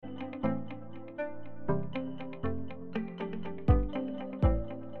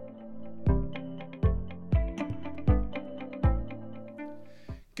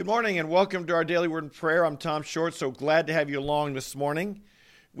Good morning and welcome to our Daily Word and Prayer. I'm Tom Short, so glad to have you along this morning.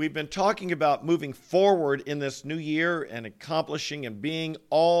 We've been talking about moving forward in this new year and accomplishing and being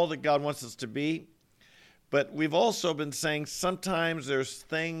all that God wants us to be. But we've also been saying sometimes there's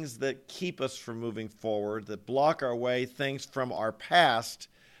things that keep us from moving forward, that block our way, things from our past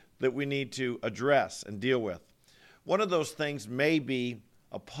that we need to address and deal with. One of those things may be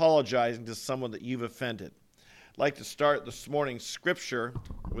apologizing to someone that you've offended. I'd like to start this morning's scripture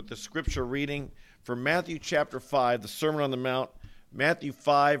with the scripture reading from Matthew chapter 5, the Sermon on the Mount, Matthew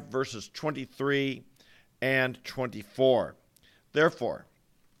 5, verses 23 and 24. Therefore,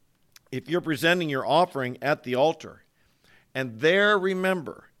 if you're presenting your offering at the altar, and there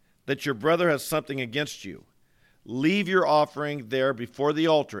remember that your brother has something against you, leave your offering there before the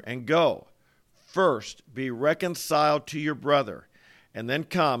altar and go. First, be reconciled to your brother, and then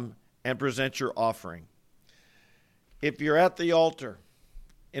come and present your offering. If you're at the altar,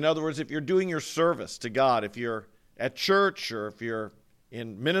 in other words, if you're doing your service to God, if you're at church or if you're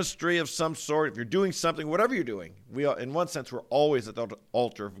in ministry of some sort, if you're doing something, whatever you're doing, in one sense, we're always at the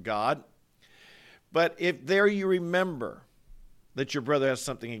altar of God. But if there you remember that your brother has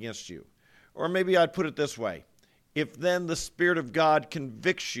something against you, or maybe I'd put it this way, if then the Spirit of God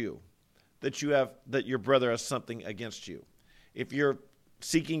convicts you that your brother has something against you, if you're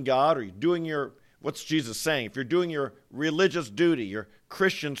seeking God or you're doing what's Jesus saying? If you're doing your religious duty, your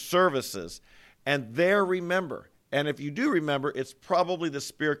Christian services, and there remember, and if you do remember, it's probably the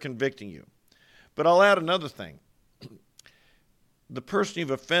Spirit convicting you. But I'll add another thing. The person you've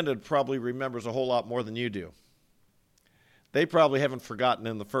offended probably remembers a whole lot more than you do. They probably haven't forgotten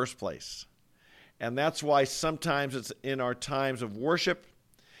in the first place. And that's why sometimes it's in our times of worship,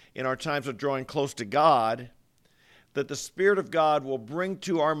 in our times of drawing close to God, that the Spirit of God will bring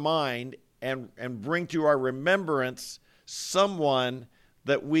to our mind and bring to our remembrance someone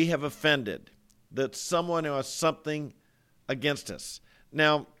that we have offended, that someone who has something against us.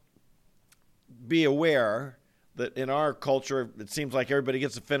 Now, be aware that in our culture, it seems like everybody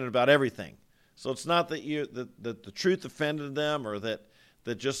gets offended about everything. So it's not that that the truth offended them or that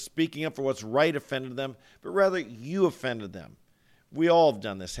just speaking up for what's right offended them, but rather you offended them. We all have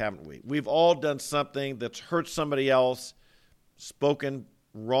done this, haven't we? We've all done something that's hurt somebody else, spoken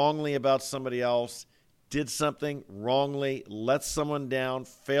wrongly about somebody else, did something wrongly, let someone down,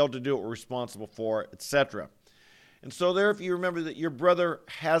 failed to do what we're responsible for, etc. And so there, if you remember that your brother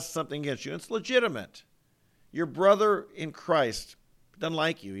has something against you, it's legitimate. Your brother in Christ doesn't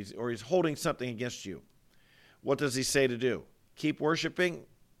like you, he's holding something against you. What does he say to do? Keep worshiping?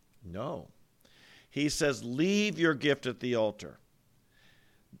 No. He says, leave your gift at the altar.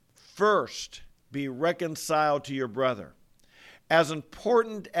 First, be reconciled to your brother. As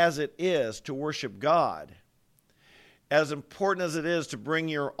important as it is to worship God, as important as it is to bring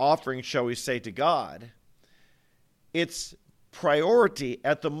your offering, shall we say, to God, it's priority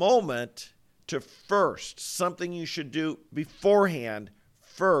at the moment to first, something you should do beforehand,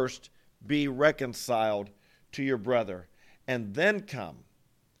 first be reconciled to your brother, and then come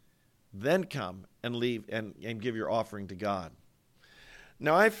and leave and give your offering to God.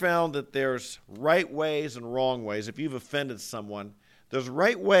 Now, I found that there's right ways and wrong ways. If you've offended someone, there's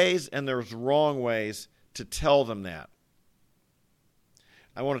right ways and there's wrong ways to tell them that.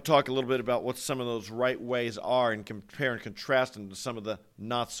 I want to talk a little bit about what some of those right ways are and compare and contrast them to some of the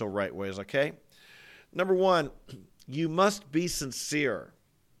not so right ways, okay? Number one, you must be sincere.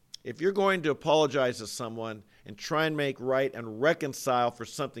 If you're going to apologize to someone and try and make right and reconcile for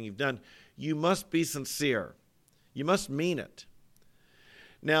something you've done, you must be sincere. You must mean it.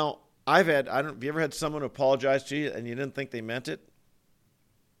 Now, have you ever had someone apologize to you and you didn't think they meant it?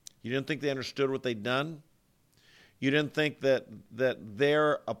 You didn't think they understood what they'd done? You didn't think that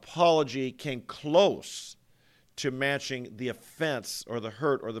their apology came close to matching the offense or the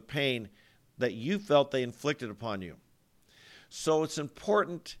hurt or the pain that you felt they inflicted upon you. So it's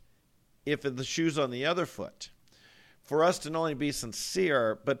important, if the shoe's on the other foot, for us to not only be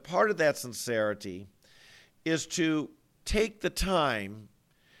sincere, but part of that sincerity is to take the time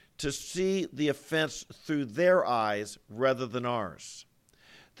to see the offense through their eyes rather than ours.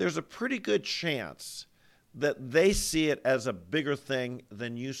 There's a pretty good chance that they see it as a bigger thing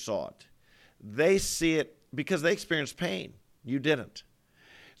than you saw it. They see it because they experienced pain. You didn't.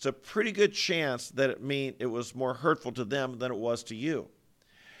 It's a pretty good chance that it was more hurtful to them than it was to you.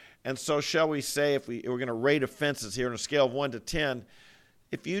 And so shall we say, if we're going to rate offenses here on a scale of 1 to 10,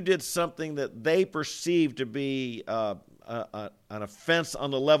 if you did something that they perceived to be an offense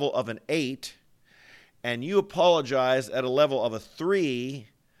on the level of an 8, and you apologize at a level of a 3,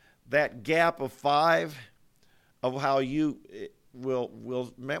 that gap of 5 of how you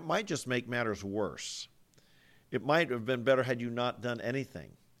might just make matters worse. It might have been better had you not done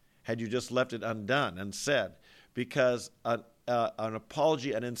anything, had you just left it undone and said, because an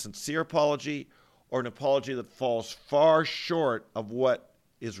apology, an insincere apology, or an apology that falls far short of what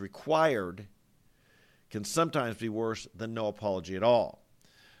is required can sometimes be worse than no apology at all.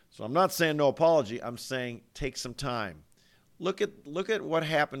 So I'm not saying no apology. I'm saying take some time. Look at what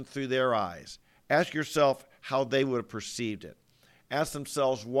happened through their eyes. Ask yourself how they would have perceived it. Ask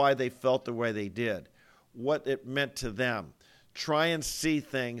themselves why they felt the way they did, what it meant to them. Try and see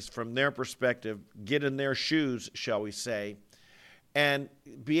things from their perspective, get in their shoes, shall we say, and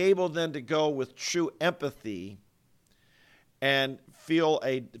be able then to go with true empathy and feel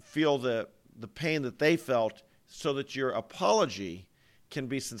the pain that they felt, so that your apology can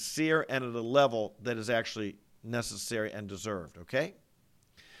be sincere and at a level that is actually necessary and deserved, okay?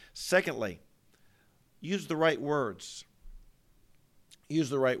 Secondly, use the right words. Use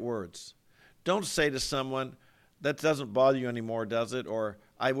the right words. Don't say to someone, that doesn't bother you anymore, does it? Or,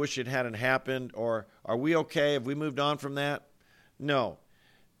 I wish it hadn't happened. Or, are we okay? Have we moved on from that? No.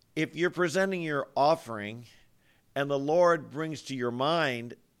 If you're presenting your offering and the Lord brings to your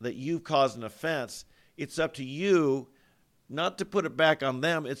mind that you've caused an offense, it's up to you not to put it back on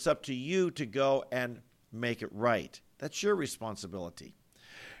them. It's up to you to go and make it right. That's your responsibility.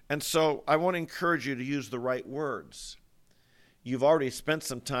 And so I want to encourage you to use the right words. You've already spent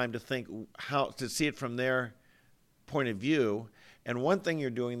some time to think how to see it from their point of view. And one thing you're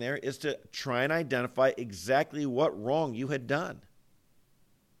doing there is to try and identify exactly what wrong you had done.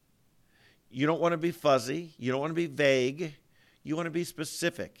 You don't want to be fuzzy. You don't want to be vague. You want to be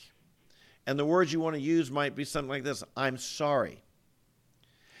specific. And the words you want to use might be something like this: I'm sorry.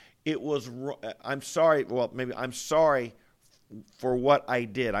 I'm sorry. Well, maybe I'm sorry for what I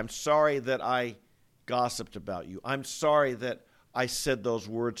did. I'm sorry that I gossiped about you. I'm sorry that I said those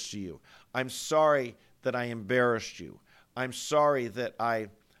words to you. I'm sorry that I embarrassed you. I'm sorry that I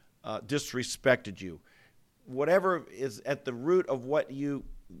disrespected you. Whatever is at the root of what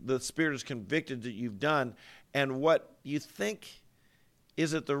the Spirit is convicted that you've done, and what you think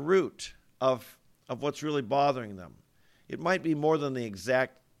is at the root of what's really bothering them. It might be more than the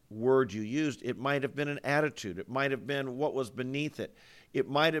exact word you used. It might have been an attitude. It might have been what was beneath it. It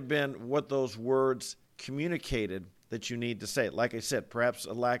might have been what those words communicated that you need to say. Like I said, perhaps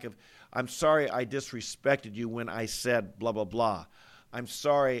a lack of, I'm sorry I disrespected you when I said blah, blah, blah. I'm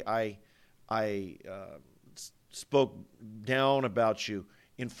sorry I spoke down about you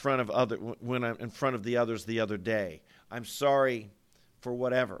in front of the others the other day. I'm sorry for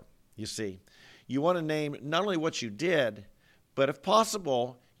whatever, you see. You want to name not only what you did, but if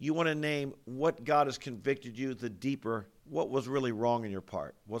possible, you want to name what God has convicted you, the deeper, what was really wrong in your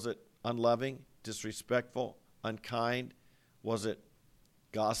part. Was it unloving, disrespectful, unkind? Was it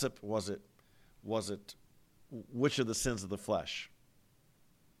gossip? Was it which of the sins of the flesh?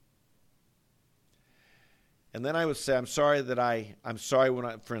 And then I would say, I'm sorry when I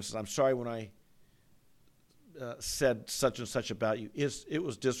said such and such about you. It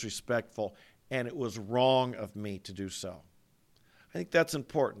was disrespectful, and it was wrong of me to do so. I think that's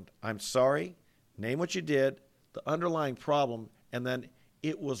important. I'm sorry. Name what you did, the underlying problem, and then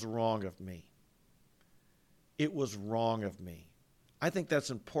it was wrong of me. It was wrong of me. I think that's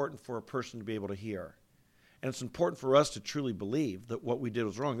important for a person to be able to hear. And it's important for us to truly believe that what we did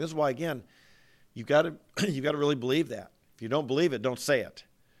was wrong. This is why, again, you've got to really believe that. If you don't believe it, don't say it.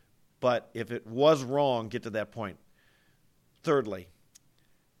 But if it was wrong, get to that point. Thirdly,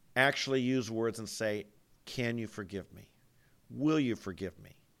 actually use words and say, can you forgive me? Will you forgive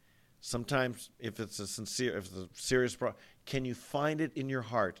me? Sometimes if it's a serious problem, can you find it in your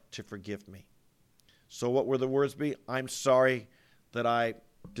heart to forgive me? So what will the words be? I'm sorry that I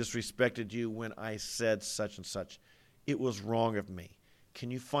disrespected you when I said such and such. It was wrong of me.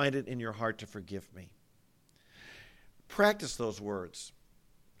 Can you find it in your heart to forgive me? Practice those words.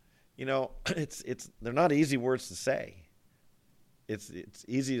 You know, they're not easy words to say. It's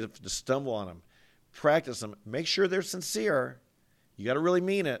easy to stumble on them. Practice them. Make sure they're sincere. You got to really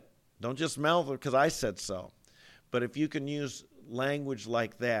mean it. Don't just mouth it because I said so. But if you can use language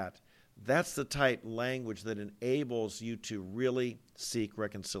like that, that's the type of language that enables you to really seek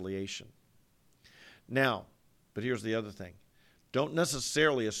reconciliation. Now, but here's the other thing. Don't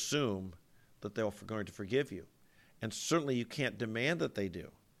necessarily assume that they're going to forgive you. And certainly you can't demand that they do.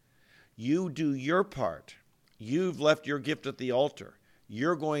 You do your part. You've left your gift at the altar.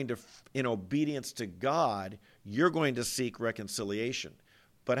 You're going to, in obedience to God, you're going to seek reconciliation.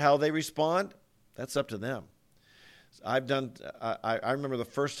 But how they respond, that's up to them. I remember the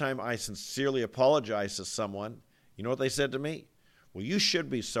first time I sincerely apologized to someone, you know what they said to me? Well, you should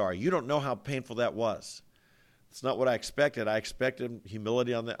be sorry. You don't know how painful that was. It's not what I expected. I expected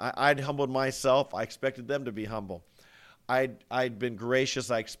humility on I'd humbled myself. I expected them to be humble. I'd been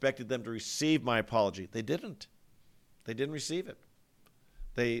gracious. I expected them to receive my apology. They didn't. They didn't receive it.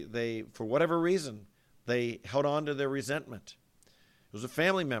 They for whatever reason, they held on to their resentment. It was a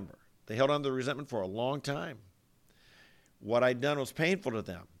family member. They held on to the resentment for a long time. What I'd done was painful to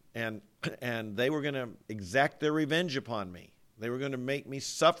them, and they were going to exact their revenge upon me. They were going to make me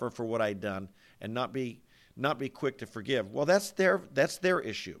suffer for what I'd done and not be quick to forgive. Well, that's their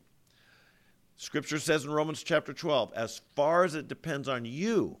issue. Scripture says in Romans chapter 12, as far as it depends on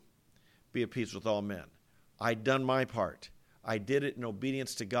you, be at peace with all men. I'd done my part. I did it in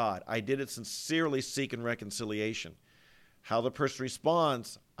obedience to God. I did it sincerely seeking reconciliation. How the person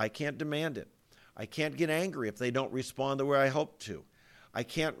responds, I can't demand it. I can't get angry if they don't respond the way I hope to. I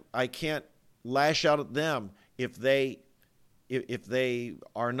can't lash out at them if they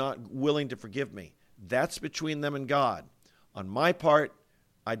are not willing to forgive me. That's between them and God. On my part,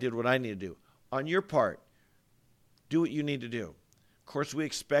 I did what I need to do. On your part, do what you need to do. Of course, we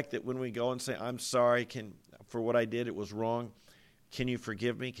expect that when we go and say, I'm sorry for what I did, it was wrong. Can you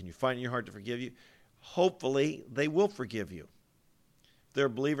forgive me? Can you find in your heart to forgive you? Hopefully, they will forgive you. If they're a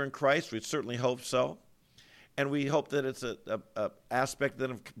believer in Christ, we certainly hope so. And we hope that it's an aspect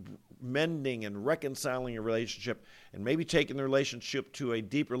then of mending and reconciling a relationship and maybe taking the relationship to a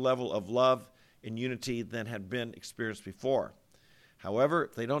deeper level of love and unity than had been experienced before. However,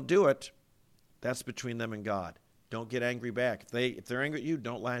 if they don't do it, that's between them and God. Don't get angry back. If they're angry at you,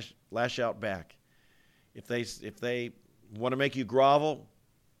 don't lash out back. If they want to make you grovel,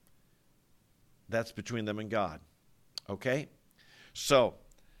 that's between them and God. Okay? So,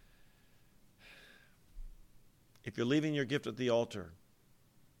 if you're leaving your gift at the altar,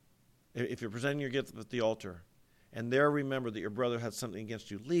 if you're presenting your gift at the altar, and there remember that your brother had something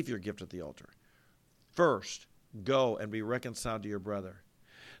against you, leave your gift at the altar. First, go and be reconciled to your brother.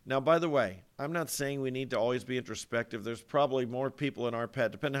 Now, by the way, I'm not saying we need to always be introspective. There's probably more people in our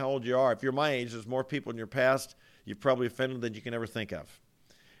past, depending on how old you are. If you're my age, there's more people in your past you've probably offended than you can ever think of.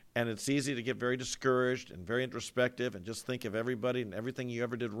 And it's easy to get very discouraged and very introspective and just think of everybody and everything you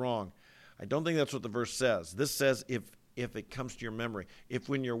ever did wrong. I don't think that's what the verse says. This says if it comes to your memory, if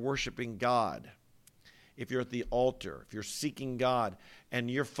when you're worshiping God, if you're at the altar, if you're seeking God,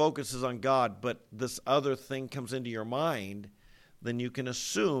 and your focus is on God, but this other thing comes into your mind, then you can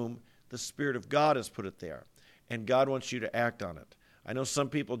assume the Spirit of God has put it there, and God wants you to act on it. I know some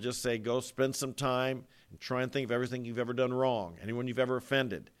people just say, go spend some time and try and think of everything you've ever done wrong, anyone you've ever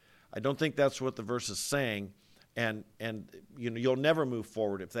offended. I don't think that's what the verse is saying, and you'll never move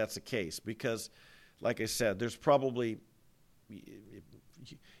forward if that's the case, because, like I said, there's probably,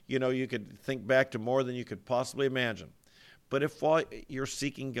 you could think back to more than you could possibly imagine. But if while you're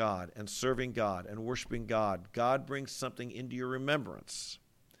seeking God and serving God and worshiping God, God brings something into your remembrance,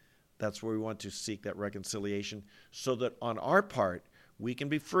 that's where we want to seek that reconciliation so that on our part, we can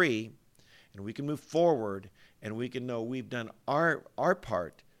be free and we can move forward and we can know we've done our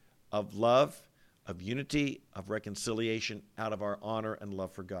part of love, of unity, of reconciliation out of our honor and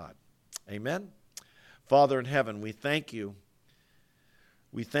love for God. Amen? Father in heaven, we thank you.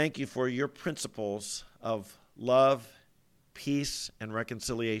 We thank you for your principles of love, peace, and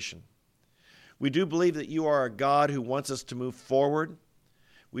reconciliation. We do believe that you are a God who wants us to move forward.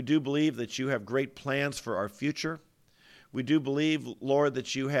 We do believe that you have great plans for our future. We do believe, Lord,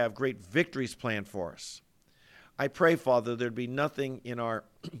 that you have great victories planned for us. I pray, Father, there'd be nothing in our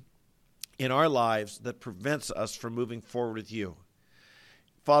lives that prevents us from moving forward with you.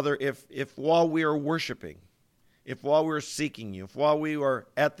 Father, if while we are worshiping, if while we're seeking you, if while we are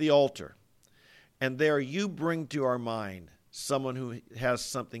at the altar, and there you bring to our mind someone who has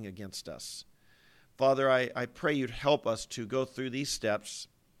something against us, Father, I pray you'd help us to go through these steps,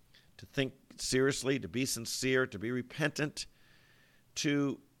 to think seriously, to be sincere, to be repentant,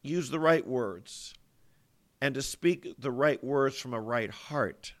 to use the right words, and to speak the right words from a right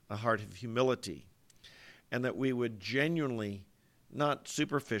heart, a heart of humility, and that we would genuinely, not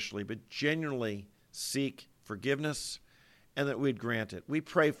superficially, but genuinely seek forgiveness, and that we'd grant it. We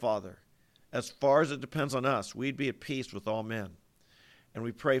pray, Father, as far as it depends on us, we'd be at peace with all men. And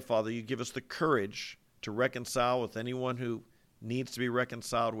we pray, Father, you give us the courage to reconcile with anyone who needs to be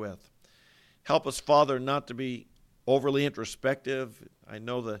reconciled with. Help us, Father, not to be overly introspective. I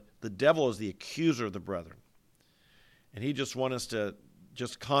know the devil is the accuser of the brethren. And he just wants us to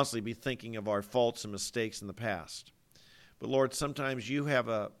just constantly be thinking of our faults and mistakes in the past. But Lord, sometimes you have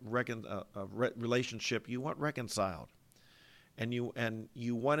a relationship you want reconciled. And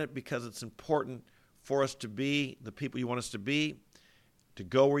you want it because it's important for us to be the people you want us to be, to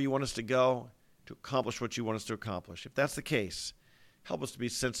go where you want us to go, to accomplish what you want us to accomplish. If that's the case, help us to be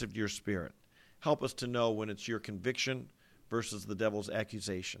sensitive to your Spirit. Help us to know when it's your conviction versus the devil's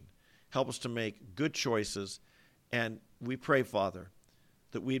accusation. Help us to make good choices. And we pray, Father,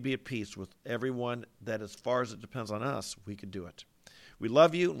 that we'd be at peace with everyone, that as far as it depends on us, we could do it. We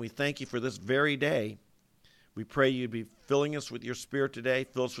love you, and we thank you for this very day. We pray you'd be filling us with your Spirit today.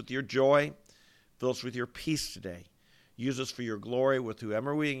 Fill us with your joy. Fill us with your peace today. Use us for your glory with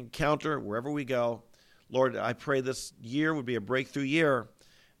whoever we encounter, wherever we go. Lord, I pray this year would be a breakthrough year.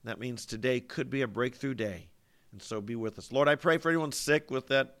 That means today could be a breakthrough day. And so be with us. Lord, I pray for anyone sick with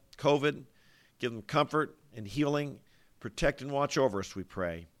that COVID. Give them comfort and healing. Protect and watch over us, we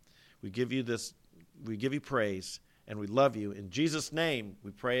pray. We give you praise, and we love you. In Jesus' name,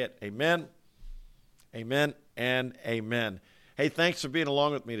 we pray it. Amen, amen, and amen. Hey, thanks for being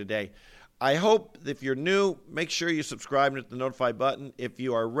along with me today. I hope if you're new, make sure you subscribe and hit the notify button. If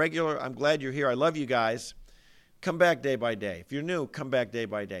you are regular, I'm glad you're here. I love you guys. Come back day by day. If you're new, come back day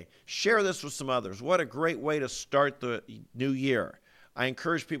by day. Share this with some others. What a great way to start the new year. I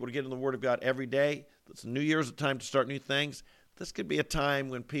encourage people to get in the Word of God every day. This New Year's a time to start new things. This could be a time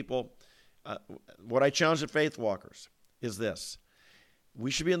when people, what I challenge the faith walkers is this.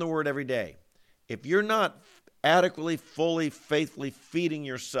 We should be in the Word every day. If you're not adequately, fully, faithfully feeding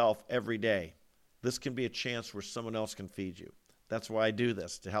yourself every day, this can be a chance where someone else can feed you. That's why I do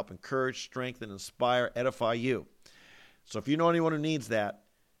this, to help encourage, strengthen, inspire, edify you. So if you know anyone who needs that,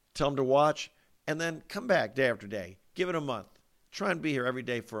 tell them to watch, and then come back day after day. Give it a month. Try and be here every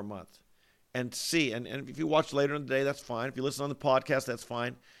day for a month and see. And if you watch later in the day, that's fine. If you listen on the podcast, that's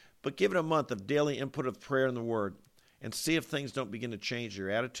fine. But give it a month of daily input of prayer and the Word, and see if things don't begin to change your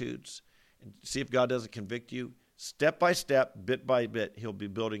attitudes, and see if God doesn't convict you. Step by step, bit by bit, He'll be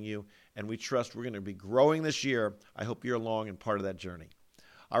building you, and we trust we're going to be growing this year. I hope you're along and part of that journey.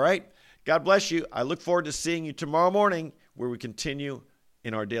 All right? God bless you. I look forward to seeing you tomorrow morning where we continue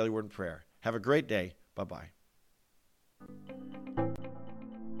in our daily Word and prayer. Have a great day. Bye-bye.